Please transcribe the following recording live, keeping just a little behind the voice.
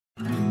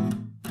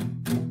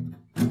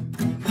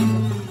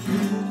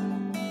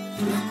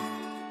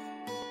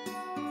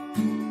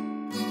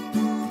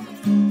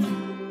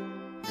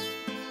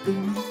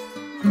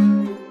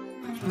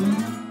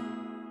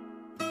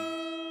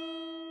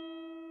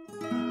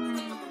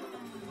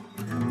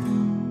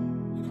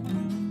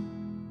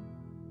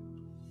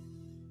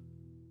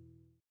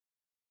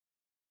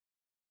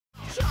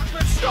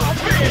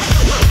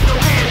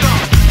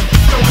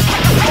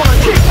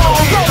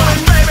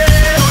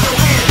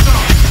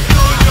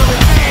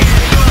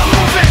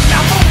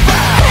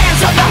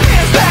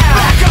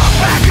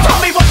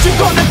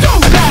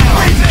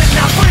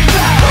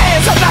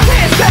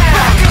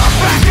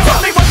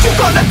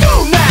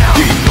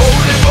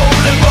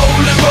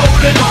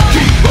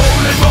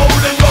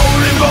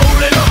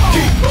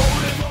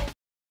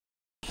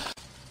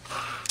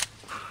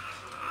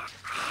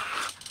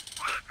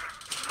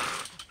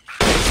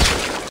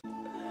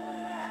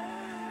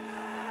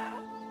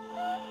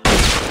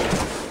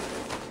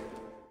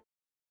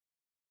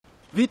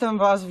Witam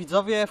Was,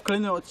 widzowie, w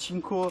kolejnym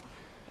odcinku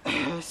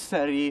z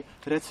serii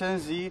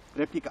recenzji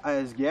replik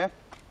ASG.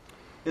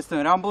 Jestem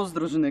Rambo z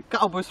drużyny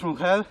Cowboys from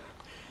Hell.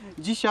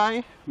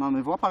 Dzisiaj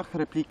mamy w łapach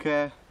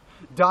replikę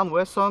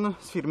WESSON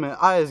z firmy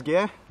ASG,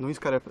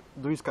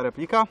 duńska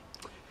replika.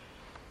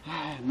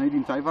 Made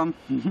in Taiwan.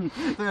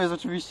 To jest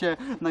oczywiście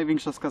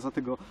największa skaza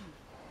tego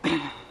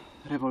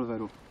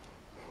rewolweru.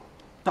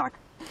 Tak.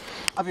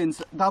 A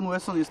więc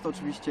WESSON jest to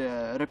oczywiście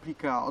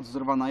replika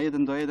odwzorowana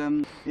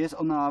 1:1. Jest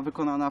ona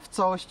wykonana w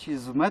całości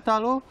z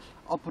metalu,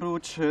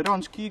 oprócz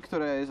rączki,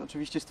 która jest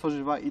oczywiście z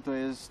tworzywa i to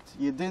jest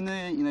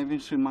jedyny i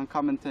największy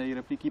mankament tej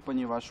repliki,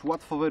 ponieważ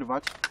łatwo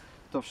wyrwać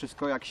to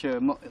wszystko. Jak się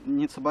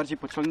nieco bardziej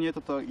pociągnie,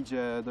 to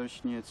idzie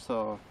dość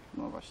nieco,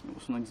 no właśnie,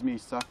 usunąć z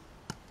miejsca.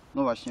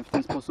 No właśnie, w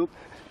ten sposób.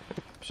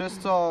 Przez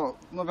co,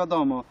 no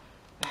wiadomo,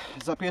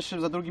 za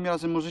pierwszym, za drugim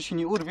razem może się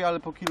nie urwie, ale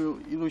po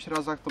iluś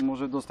razach to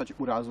może dostać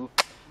urazu,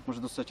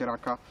 może dostać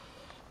raka.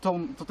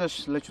 To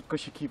też leciutko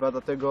się kiwa,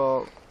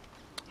 dlatego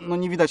no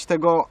nie widać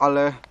tego,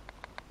 ale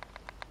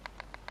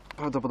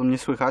prawdopodobnie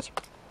słychać.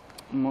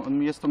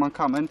 Jest to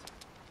mankament.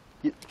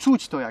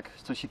 Czuć to, jak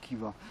to się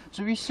kiwa.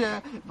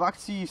 Oczywiście w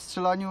akcji, w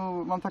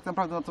strzelaniu mam tak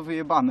naprawdę na to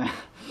wyjebane,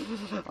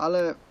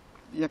 ale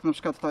jak na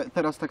przykład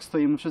teraz tak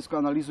stoimy, wszystko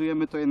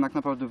analizujemy, to jednak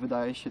naprawdę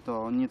wydaje się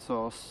to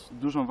nieco z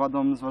dużą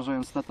wadą,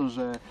 zważając na to,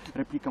 że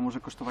replika może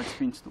kosztować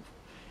 500.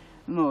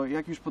 No,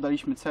 jak już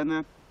podaliśmy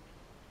cenę,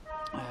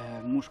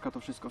 muszka, to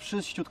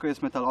wszystko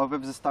jest metalowe.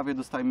 W zestawie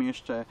dostajemy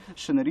jeszcze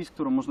szyneris,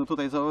 którą można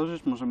tutaj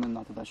założyć. Możemy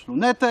na to dać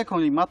lunetę,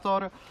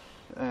 kolimator.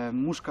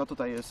 Muszka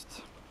tutaj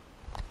jest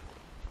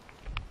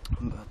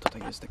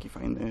taki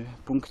fajny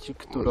punkcik,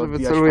 który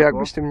odbija światło.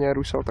 Jakbyś ty mnie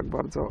ruszał tak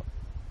bardzo.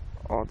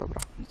 O, dobra.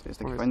 To jest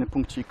taki fajny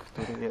punkcik,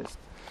 który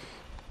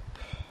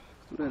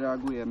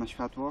reaguje na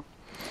światło.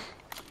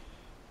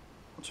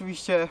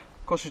 Oczywiście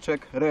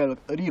koszyczek real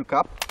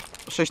cap,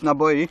 6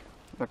 naboi,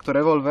 jak to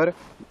rewolwer.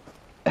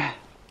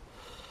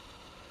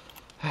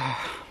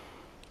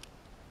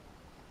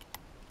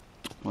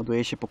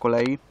 Ładuje się po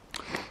kolei.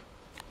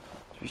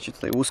 Oczywiście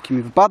tutaj łuski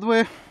mi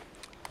wypadły.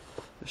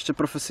 Jeszcze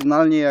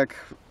profesjonalnie,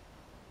 jak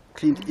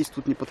Clint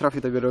Eastwood, nie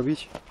potrafię tego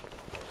robić.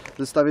 W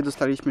zestawie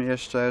dostaliśmy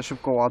jeszcze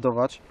szybko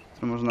ładowacz,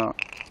 który można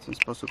w ten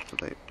sposób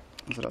tutaj,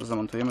 zaraz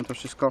zamontujemy to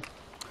wszystko.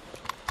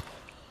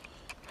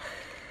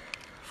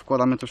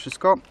 Wkładamy to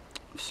wszystko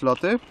w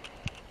sloty,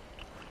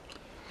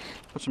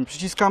 po czym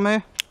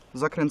przyciskamy,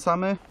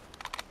 zakręcamy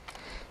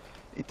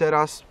i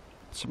teraz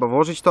trzeba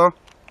włożyć to,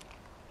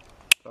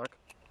 tak,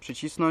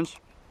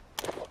 przycisnąć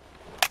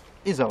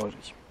i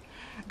założyć.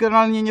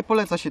 Generalnie nie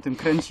poleca się tym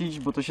kręcić,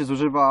 bo to się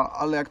zużywa,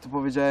 ale jak to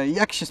powiedziałem,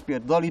 jak się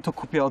spierdoli, to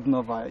kupię od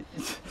nowa.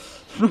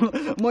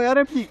 Moja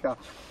replika.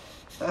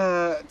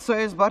 Co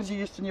jest bardziej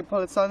jeszcze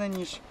niepolecane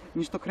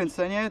niż to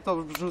kręcenie, to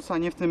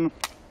wrzucanie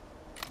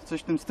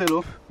coś w tym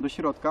stylu do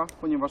środka,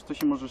 ponieważ to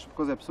się może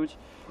szybko zepsuć.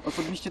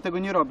 Osobiście tego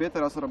nie robię,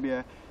 teraz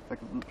robię tak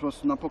po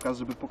prostu na pokaz,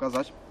 żeby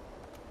pokazać,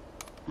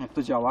 jak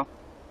to działa.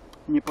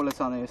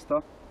 Niepolecane jest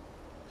to.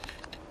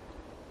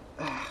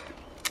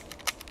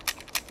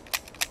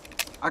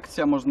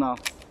 Akcja, można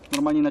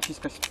normalnie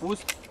naciskać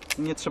spust,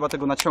 nie trzeba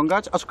tego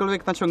naciągać,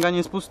 aczkolwiek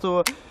naciąganie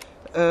spustu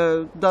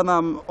da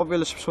nam o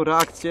wiele szybszą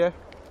reakcję,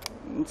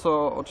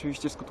 co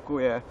oczywiście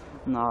skutkuje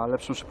na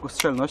lepszą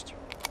szybkostrzelność.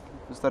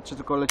 Wystarczy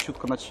tylko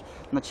leciutko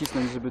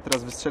nacisnąć, żeby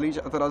teraz wystrzelić,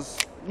 a teraz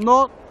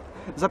no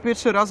za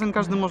pierwszym razem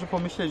każdy może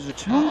pomyśleć, że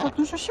czemu tak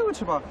dużo siły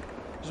trzeba,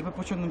 żeby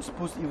pociągnąć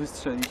spust i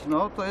wystrzelić.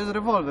 No to jest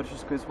rewolwer,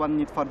 wszystko jest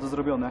ładnie, twardo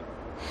zrobione.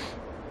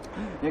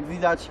 Jak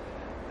widać,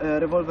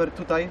 rewolwer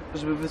tutaj,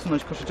 żeby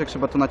wysunąć koszyczek,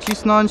 trzeba to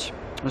nacisnąć.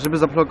 Żeby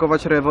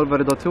zablokować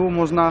rewolwer do tyłu,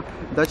 można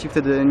dać i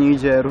wtedy nie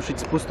idzie ruszyć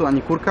spustu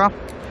ani kurka.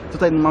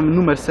 Tutaj mamy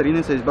numer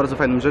seryjny, co jest bardzo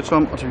fajną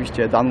rzeczą.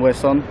 Oczywiście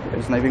WESSON, to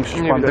jest największy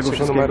szpan tego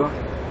wszystkiego. Numeru.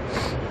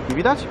 Nie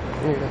widać?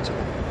 Nie widać.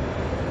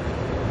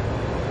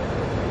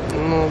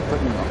 No tak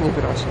nie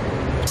wyraźnie.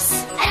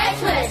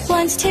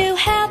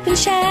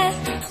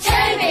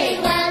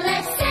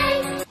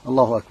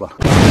 Allahu Akbar.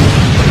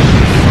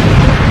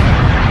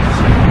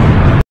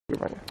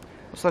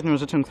 Ostatnią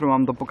rzeczą, którą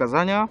mam do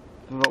pokazania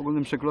w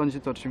ogólnym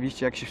przeglądzie, to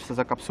oczywiście jak się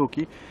wsadza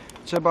kapsułki.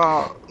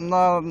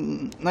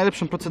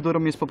 Najlepszą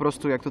procedurą jest po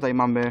prostu, jak tutaj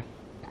mamy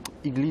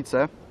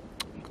iglicę,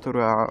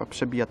 która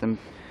przebija ten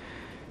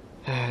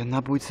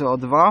nabój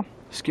CO2,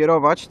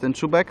 skierować ten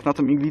czubek na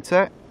tą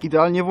iglicę,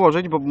 idealnie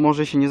włożyć, bo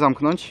może się nie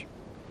zamknąć.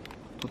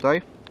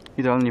 Tutaj,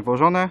 idealnie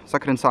włożone,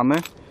 zakręcamy.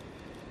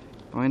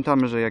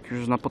 Pamiętamy, że jak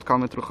już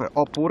napotkamy trochę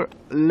opór,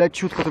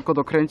 leciutko tylko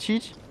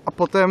dokręcić, a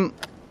potem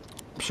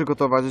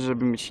przygotować,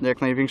 żeby mieć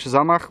jak największy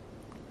zamach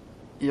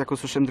i jak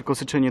usłyszymy tylko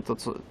syczenie,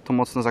 to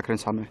mocno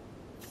zakręcamy.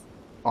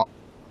 O,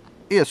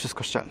 i jest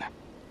wszystko szczelne.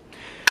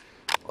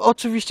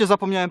 Oczywiście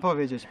zapomniałem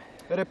powiedzieć,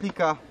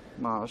 replika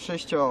ma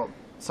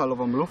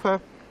 6-calową lufę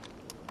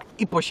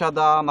i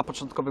posiada na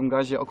początkowym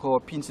gazie około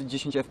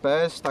 510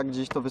 fps, tak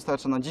gdzieś to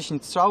wystarcza na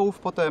 10 strzałów,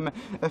 potem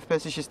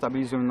FPS-y się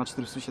stabilizują na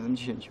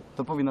 470.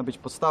 To powinna być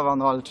podstawa,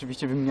 no ale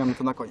oczywiście wymieniamy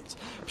to na koniec.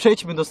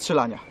 Przejdźmy do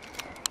strzelania.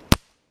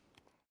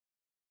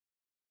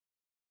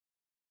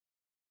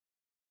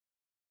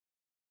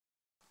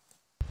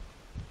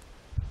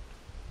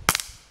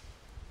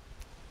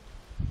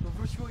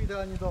 wróciło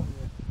idealnie do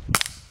mnie.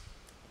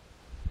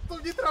 To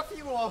mnie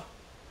trafiło!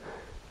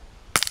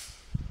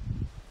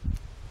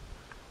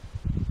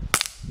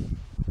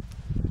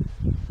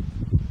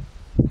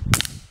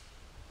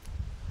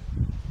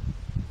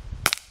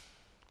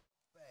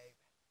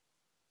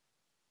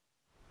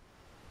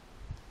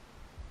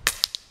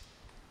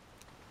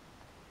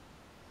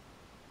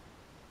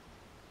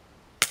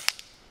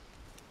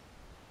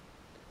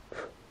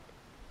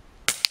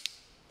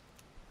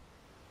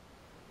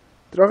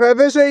 Trochę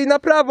wyżej i na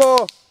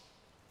prawo!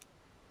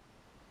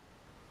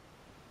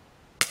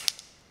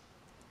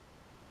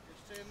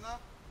 Jeszcze jedna.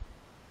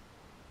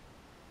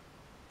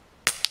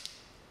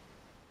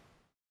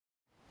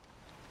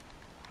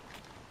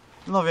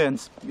 No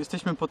więc,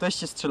 jesteśmy po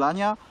teście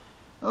strzelania.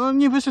 No,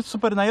 nie wyszedł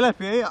super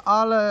najlepiej,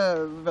 ale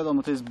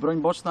wiadomo, to jest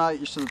broń boczna,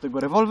 jeszcze do tego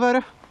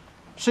rewolwer.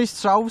 6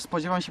 strzałów,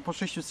 spodziewam się po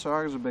 6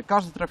 strzałach, żeby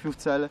każdy trafił w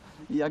cel.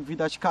 I jak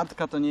widać,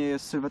 kartka to nie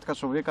jest sylwetka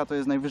człowieka, to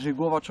jest najwyżej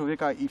głowa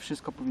człowieka i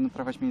wszystko powinno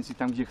trafiać mniej więcej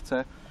tam, gdzie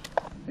chce.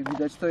 Jak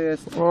widać, to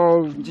jest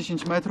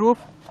 10 metrów.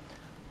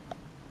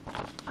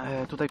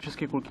 Tutaj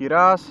wszystkie kulki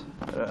raz,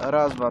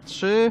 dwa,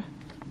 trzy.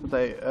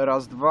 Tutaj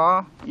raz,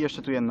 dwa i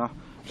jeszcze tu jedna.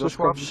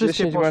 Wszystko, Wszystkie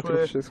 10 poszły.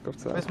 metrów, wszystko w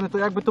celu. Powiedzmy to,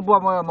 jakby to była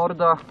moja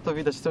morda, to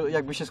widać, to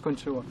jakby się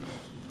skończyło.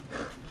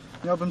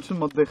 Miałbym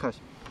czym oddychać.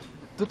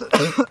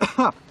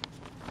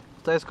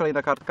 To jest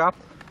kolejna kartka.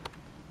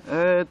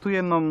 Tu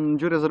jedną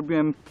dziurę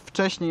zrobiłem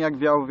wcześniej, jak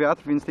wiał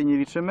wiatr, więc tej nie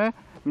liczymy.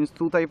 Więc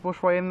tutaj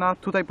poszła jedna,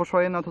 tutaj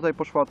poszła jedna, tutaj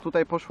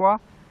poszła.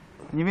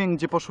 Nie wiem,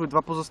 gdzie poszły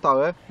dwa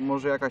pozostałe.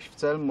 Może jakaś w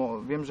cel.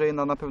 Wiem, że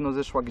jedna na pewno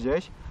zeszła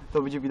gdzieś.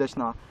 To będzie widać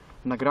na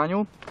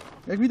nagraniu.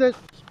 Jak widać,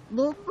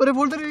 no,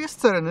 rewolwer jest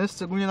celny,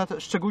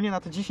 szczególnie na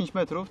te 10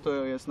 metrów. To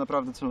jest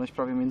naprawdę celność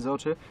prawie między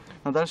oczy.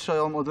 Na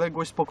dalszą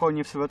odległość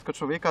spokojnie w sylwetkę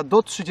człowieka.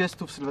 Do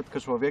 30 w sylwetkę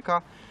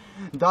człowieka.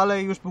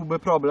 Dalej już byłby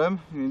problem,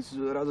 więc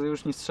radzę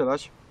już nie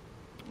strzelać.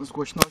 Z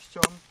głośnością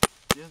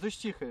jest dość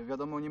cichy,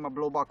 wiadomo, nie ma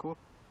blowbacku,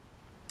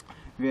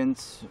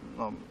 więc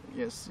no,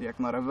 jest jak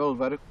na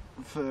rewolwer.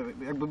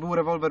 Jakby był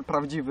rewolwer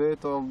prawdziwy,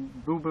 to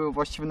byłby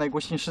właściwie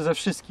najgłośniejszy ze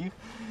wszystkich.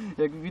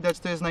 Jak widać,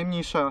 to jest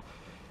najmniejsza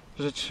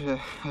rzecz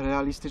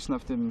realistyczna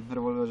w tym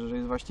rewolwerze, że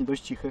jest właśnie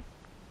dość cichy.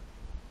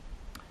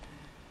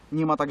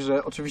 Nie ma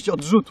także oczywiście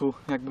odrzutu,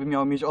 jakby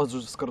miał mieć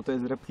odrzut, skoro to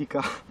jest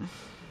replika.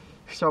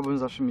 Chciałbym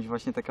zawsze mieć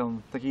właśnie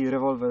taki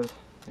rewolwer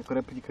jako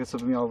replikę, co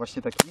by miało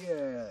właśnie taki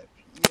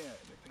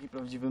taki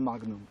prawdziwy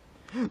magnum.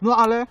 No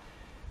ale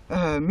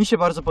mi się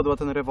bardzo podoba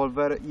ten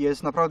rewolwer,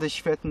 jest naprawdę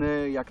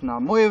świetny jak na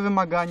moje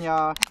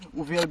wymagania.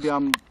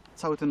 Uwielbiam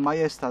cały ten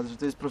majestat, że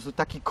to jest po prostu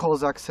taki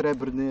kozak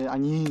srebrny, a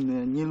nie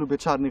inny. Nie lubię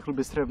czarnych,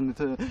 lubię srebrny.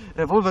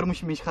 Rewolwer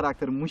musi mieć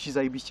charakter, musi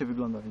zajebiście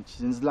wyglądać,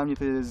 więc dla mnie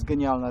to jest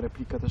genialna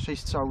replika. Te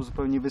 6 strzałów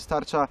zupełnie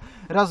wystarcza.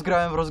 Raz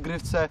grałem w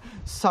rozgrywce,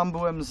 sam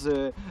byłem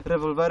z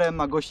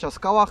rewolwerem, a gościa z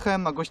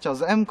kałachem, a gościa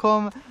z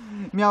M-ką.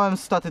 Miałem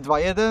staty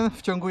 2-1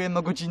 w ciągu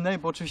jednogodzinnej,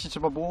 bo oczywiście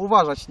trzeba było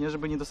uważać, nie,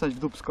 żeby nie dostać w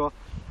dupsko,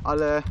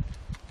 ale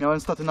miałem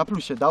staty na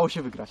plusie, dało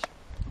się wygrać.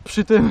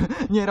 Przy tym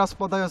nieraz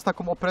wpadając w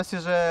taką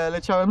opresję, że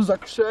leciałem za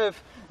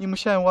krzew i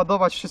musiałem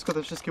ładować wszystko,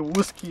 te wszystkie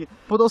łuski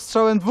pod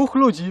ostrzałem 2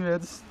 ludzi,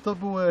 więc to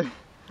były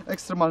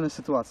ekstremalne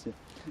sytuacje.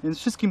 Więc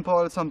wszystkim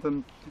polecam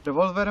ten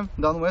rewolwer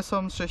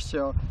WESSON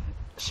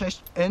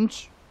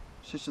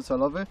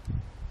 6-calowy.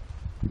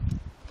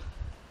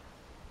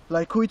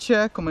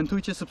 Lajkujcie,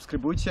 komentujcie,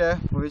 subskrybujcie,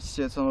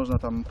 powiedzcie, co można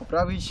tam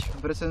poprawić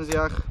w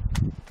recenzjach,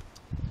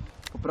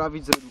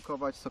 poprawić,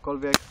 zredukować,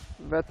 cokolwiek.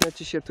 Wetnę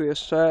ci się tu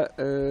jeszcze,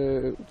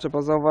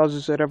 trzeba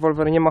zauważyć, że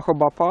rewolwer nie ma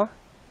hobapa.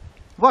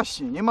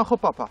 Właśnie, nie ma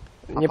hopapa.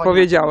 Nie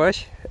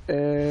powiedziałeś.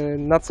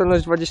 Na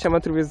celność 20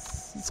 metrów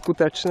jest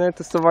skuteczny.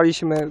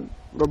 Testowaliśmy,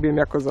 robiłem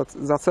jako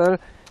za cel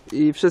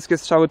i wszystkie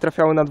strzały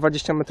trafiały na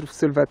 20 metrów w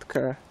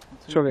sylwetkę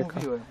człowieka.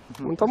 Mówiłem.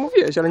 No to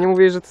mówiłeś, ale nie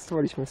mówiłeś, że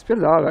testowaliśmy.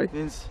 Spierdalaj.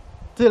 Więc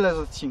tyle z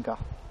odcinka.